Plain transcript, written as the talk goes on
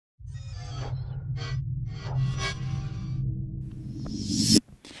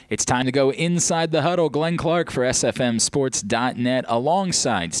It's time to go inside the huddle. Glenn Clark for SFMSports.net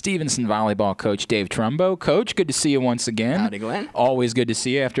alongside Stevenson Volleyball coach Dave Trumbo. Coach, good to see you once again. Howdy, Glenn. Always good to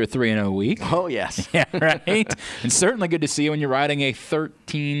see you after a 3-0 week. Oh, yes. Yeah, right? And certainly good to see you when you're riding a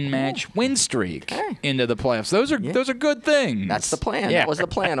 13-match win streak into the playoffs. Those are good things. That's the plan. Yeah, that was the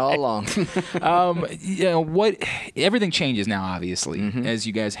plan all along. Everything changes now, obviously, as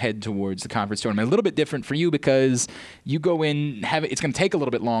you guys head towards the conference tournament. A little bit different for you because you go in, it's going to take a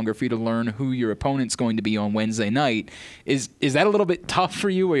little bit longer for you to learn who your opponent's going to be on Wednesday night. Is that a little bit tough for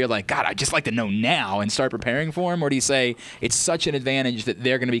you where you're like, God, I'd just like to know now and start preparing for them? Or do you say it's such an advantage that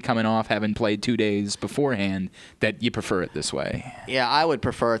they're going to be coming off having played 2 days beforehand that you prefer it this way? Yeah, I would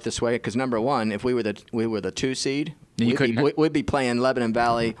prefer it this way because, number one, if we were the 2 seed, we'd be playing Lebanon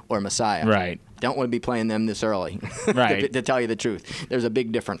Valley or Messiah. Right. Don't want to be playing them this early, right? to tell you the truth. There's a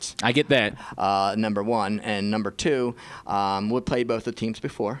big difference. I get that. Number one. And number two, we've played both the teams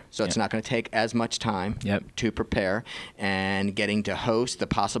before, so it's not going to take as much time to prepare. And getting to host, the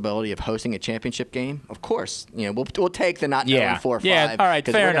possibility of hosting a championship game, of course, we'll take the not knowing 4 or 5. Yeah, all right,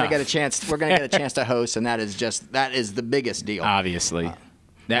 fair enough. We're going to get a chance to host, and that is the biggest deal. Obviously.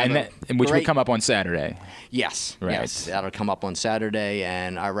 Which would come up on Saturday. Yes. Right. Yes, that'll come up on Saturday,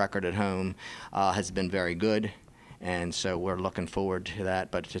 and our record at home has been very good, and so we're looking forward to that.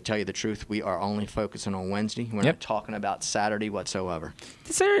 But to tell you the truth, we are only focusing on Wednesday. We're not talking about Saturday whatsoever.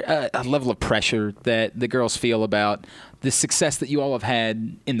 Is there a level of pressure that the girls feel about the success that you all have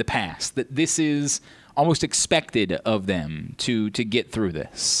had in the past, that this is almost expected of them to get through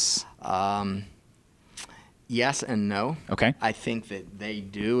this? Yes and no. Okay. I think that they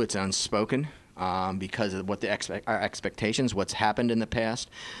do. It's unspoken because of what our expectations, what's happened in the past.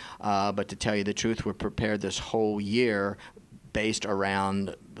 But to tell you the truth, we're prepared this whole year based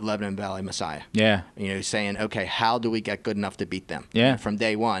around Lebanon Valley Messiah. Yeah. Saying, okay, how do we get good enough to beat them? Yeah. From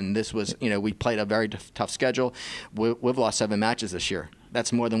day one, this was, we played a very tough schedule. We've lost 7 matches this year.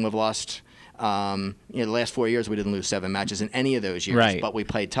 That's more than we've lost. The last 4 years we didn't lose 7 matches in any of those years. Right. But we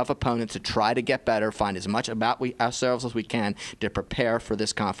played tough opponents to try to get better, find as much about ourselves as we can to prepare for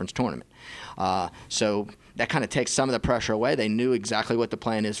this conference tournament. So that kind of takes some of the pressure away. They knew exactly what the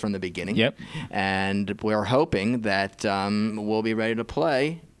plan is from the beginning. Yep. And we're hoping that we'll be ready to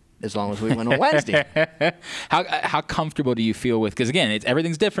play as long as we win on Wednesday. How comfortable do you feel with, because again,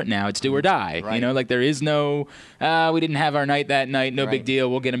 everything's different now. It's do or die. Right. There is no, we didn't have our night that night, no big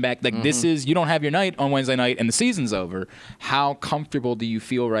deal, we'll get them back. This is, you don't have your night on Wednesday night and the season's over. How comfortable do you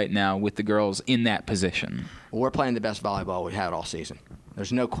feel right now with the girls in that position? Well, we're playing the best volleyball we've had all season.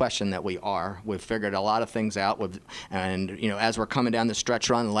 There's no question that we are. We've figured a lot of things out. As we're coming down the stretch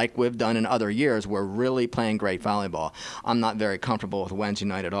run, like we've done in other years, we're really playing great volleyball. I'm not very comfortable with Wednesday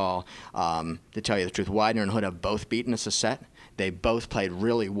night at all. To tell you the truth, Widener and Hood have both beaten us a set. They both played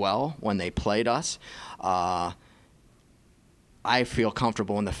really well when they played us. I feel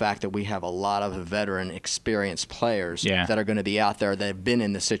comfortable in the fact that we have a lot of veteran, experienced players that are going to be out there that have been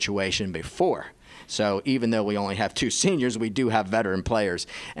in the situation before. So even though we only have 2 seniors, we do have veteran players,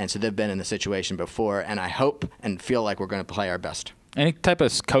 and so they've been in the situation before, and I hope and feel like we're going to play our best. Any type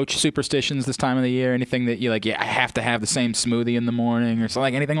of coach superstitions this time of the year? Anything that you're like, I have to have the same smoothie in the morning or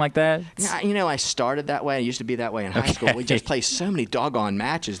something, anything like that? Yeah, I started that way. I used to be that way in high school. We just play so many doggone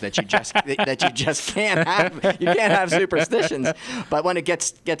matches that you just can't have. You can't have superstitions. But when it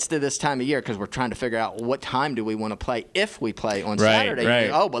gets to this time of year, because we're trying to figure out what time do we want to play if we play on Saturday. Right.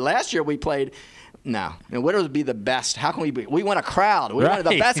 But last year we played. No. What would be the best? How can we be? We want a crowd. We want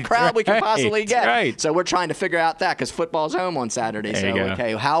the best crowd we can possibly get. Right. So we're trying to figure out that because football's home on Saturday.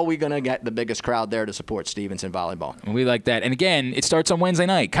 Okay, how are we going to get the biggest crowd there to support Stevenson Volleyball? We like that. And again, it starts on Wednesday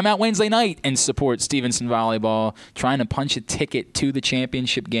night. Come out Wednesday night and support Stevenson Volleyball, trying to punch a ticket to the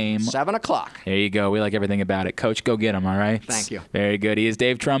championship game. 7 o'clock. There you go. We like everything about it. Coach, go get them, all right? Thank you. Very good. He is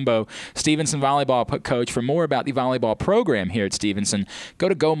Dave Trumbo, Stevenson Volleyball coach. For more about the volleyball program here at Stevenson, go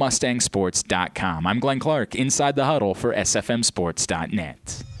to GoMustangSports.com. I'm Glenn Clark, Inside the Huddle for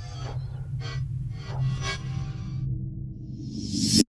SFMSports.net.